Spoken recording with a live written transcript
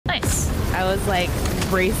I was like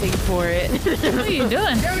bracing for it. What are you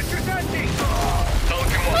doing?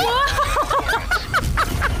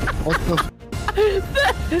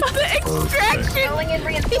 the extraction. Calling in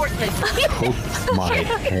reinforcements. Took my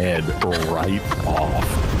head right off.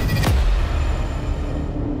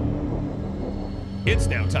 It's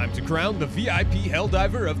now time to crown the VIP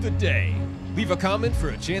Helldiver of the day. Leave a comment for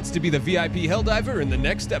a chance to be the VIP Helldiver in the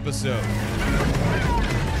next episode.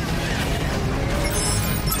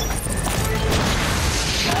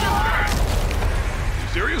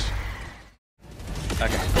 Serious?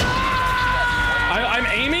 Okay. I'm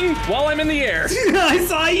aiming while I'm in the air. I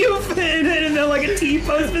saw you in then like a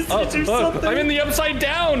T-pose or something. I'm in the upside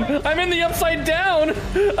down. I'm in the upside down.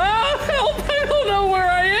 Ah, help! I don't know where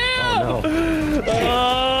I am. Oh, no.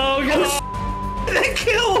 Oh, God. That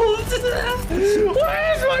killed.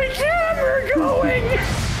 Where's my camera going?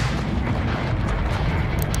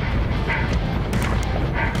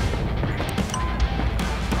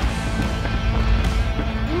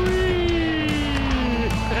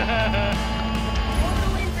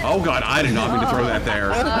 Oh God, I did not mean to throw that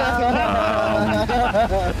there.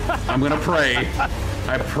 I'm gonna pray.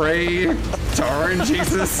 I pray to RNG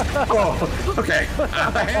Jesus. Oh, okay.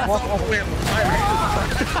 Hands off the whip.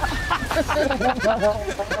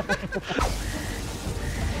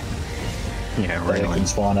 Yeah, Right. It can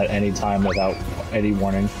spawn at any time without any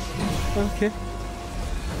warning. Okay.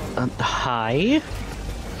 Hi.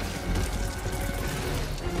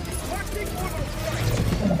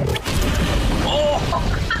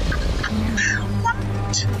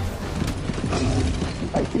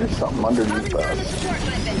 I hear something underneath us.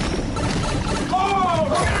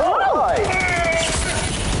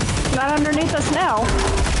 Not underneath us now.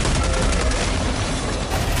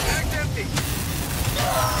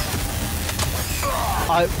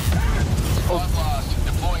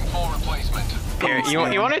 Here,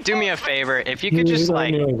 you want to do me a favor? If you could just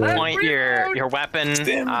like point your weapon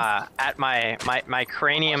at my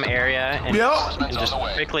cranium area and just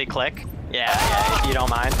quickly click. Yeah, if you don't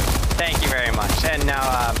mind. Thank you very much. And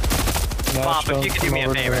now, Bob, if you could do me a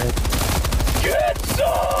favor.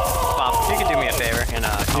 Bob, if you could do me a favor and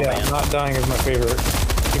call me in. Not dying is my favorite.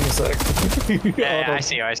 Give me a sec. Yeah, I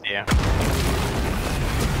see you. I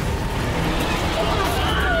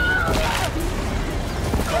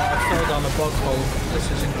fell down the bug hole. This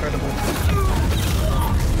is incredible.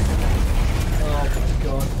 Oh my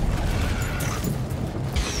God.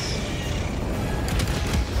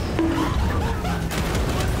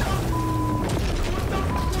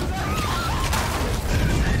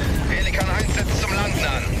 Pelikan 1 setzt zum Landen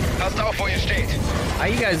an. Passt auf, wo ihr steht. How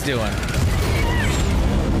you guys doing?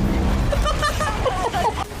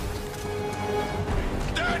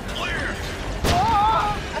 Dead clear.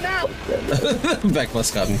 Back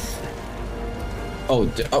bus gotten. Oh,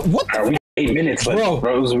 what? Are we 8 minutes left, Bro.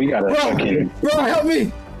 bros? We gotta fucking. Bro, help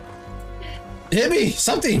me! Hit me!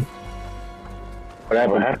 Something! What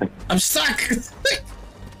happened? I'm stuck!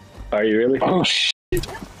 Are you really? Oh shit!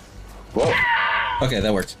 Whoa! Okay,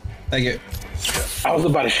 that worked. Thank you. I was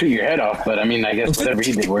about to shoot your head off, but I mean, I guess whatever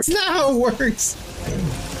he did worked. That's not how it works!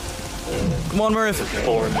 Come on, Murph!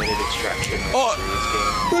 4-minute extraction. Oh!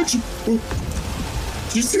 Did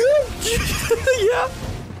you see that? Yeah!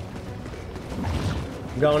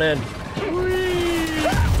 I'm going in.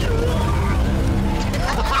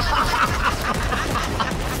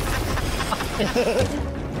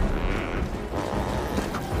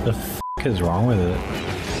 The f is wrong with it?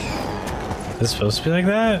 Is it supposed to be like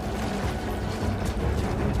that?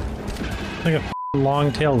 Like a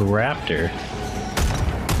long-tailed raptor.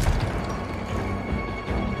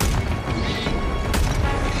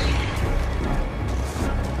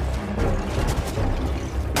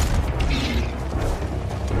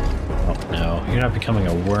 Oh no, you're not becoming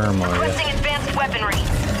a worm, are you? Requesting advanced weaponry.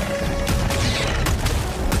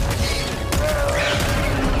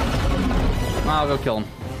 I'll go kill him.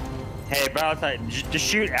 Hey, Biotitan, just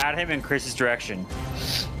shoot at him in Chris's direction.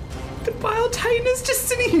 The Biotitan is just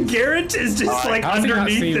sitting. Garrett is just like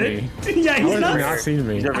underneath it. Yeah, he's not seen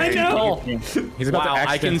me. I know. He's about to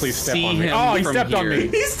accidentally step on me. Oh, he stepped on me.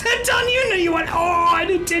 He stepped on you, and you went, oh, I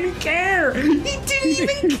didn't care. He didn't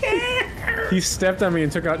even care. He stepped on me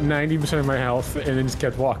and took out 90% of my health and then just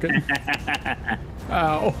kept walking.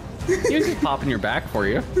 Ow. He was just popping your back for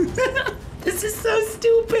you. This is so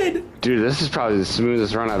stupid. Dude, this is probably the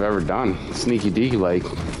smoothest run I've ever done. Sneaky deaky like.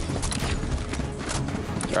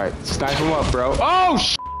 Alright, snipe him up, bro. Oh,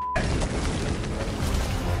 sh!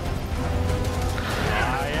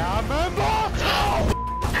 I am immortal!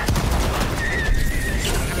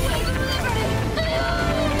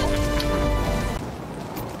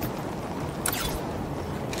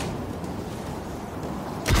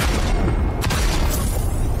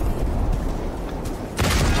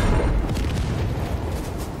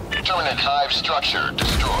 Enemy hive structure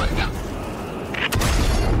destroyed.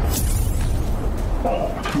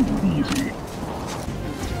 Too easy.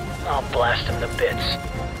 I'll blast him to bits.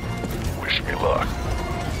 Wish me luck.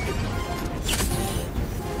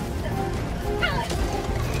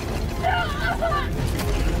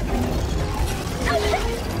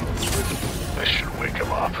 This should wake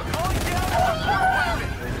him up.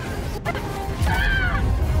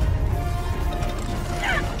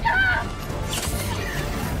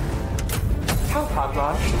 Pod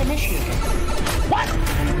launch initiated. What?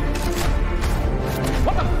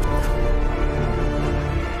 What the?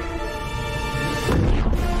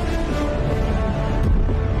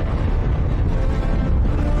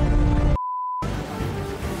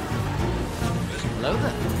 Hello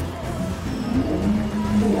there.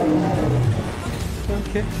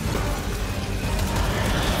 Okay.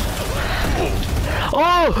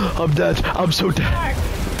 Oh! I'm dead. I'm so dead.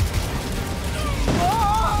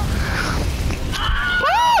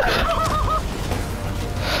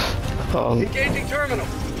 Engaging terminal.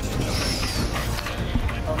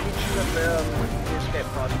 I'll meet you at the escape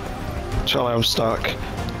pod. Charlie, I'm stuck.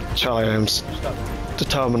 Charlie, I'm stuck. The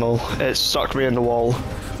terminal. It stuck me in the wall.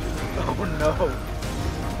 Oh no.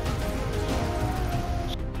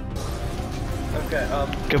 Okay,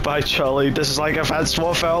 Goodbye, Charlie. This is like Advanced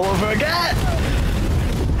Warfare all over again!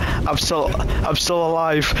 I'm still alive.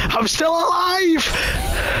 I'm still alive!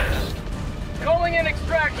 Calling in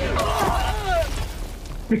extraction.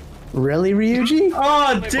 Really, Ryuji?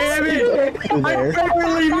 Oh, damn it! I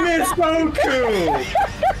barely missed Goku!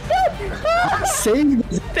 Save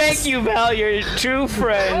this. Thank you, Val. You're a true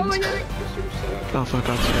friend. Oh, for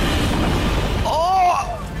God's sake.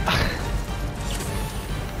 Oh!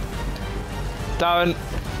 Darren.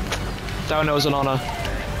 Darren, it was an honor.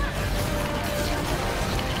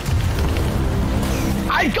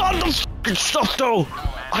 I got the f***ing stuff though!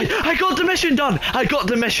 I got the mission done! I got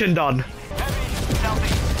the mission done!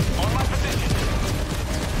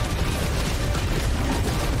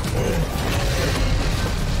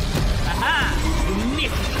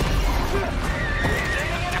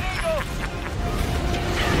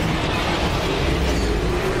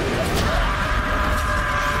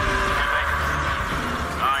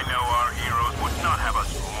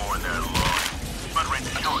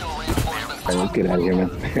 Let's get out of here, man.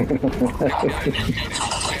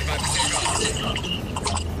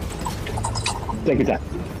 Take your time.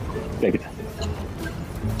 Take your time.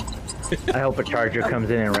 I hope a charger comes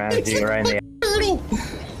in and rams you right in the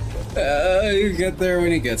You get there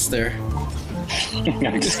when he gets there.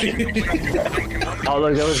 Oh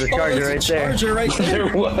look, there was a charger right there. Charger right there.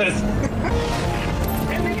 There was.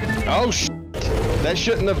 Oh sh! That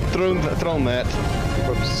shouldn't have thrown that.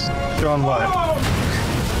 Whoops. Thrown what? Oh.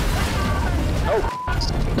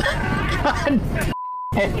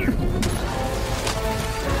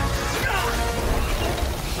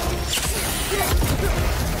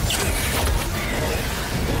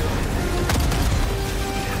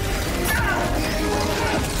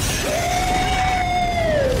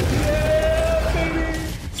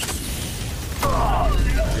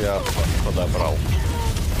 Я подобрал.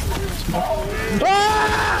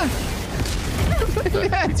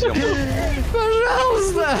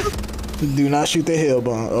 Пожалуйста! Do not shoot the hell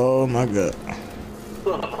bomb. Oh my god.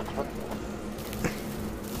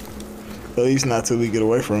 At least not till we get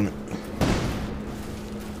away from it.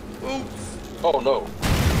 Oops. Oh no.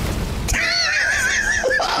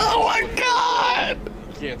 Oh my god!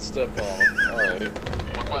 Can't step on. Alright.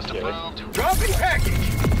 Request approved. Dropping package.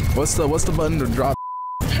 What's the button to drop?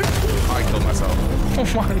 I killed myself. Oh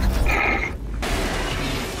my.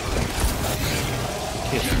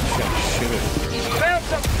 Found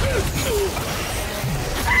some food.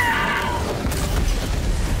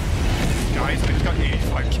 Guys, we just got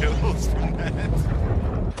 85 kills from that.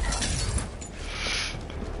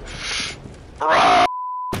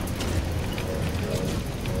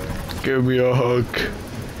 Give me a hug.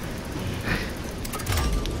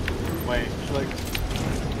 Wait, like.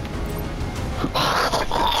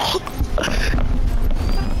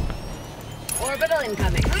 Orbital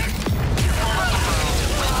incoming.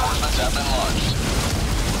 Reinforcements have been launched.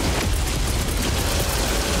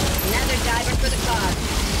 Another diver for the cause.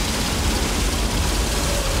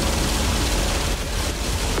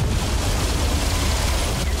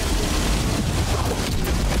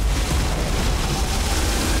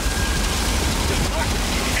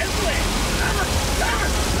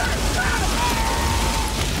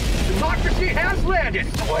 Democracy has landed.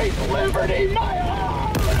 Wait, Liberty, my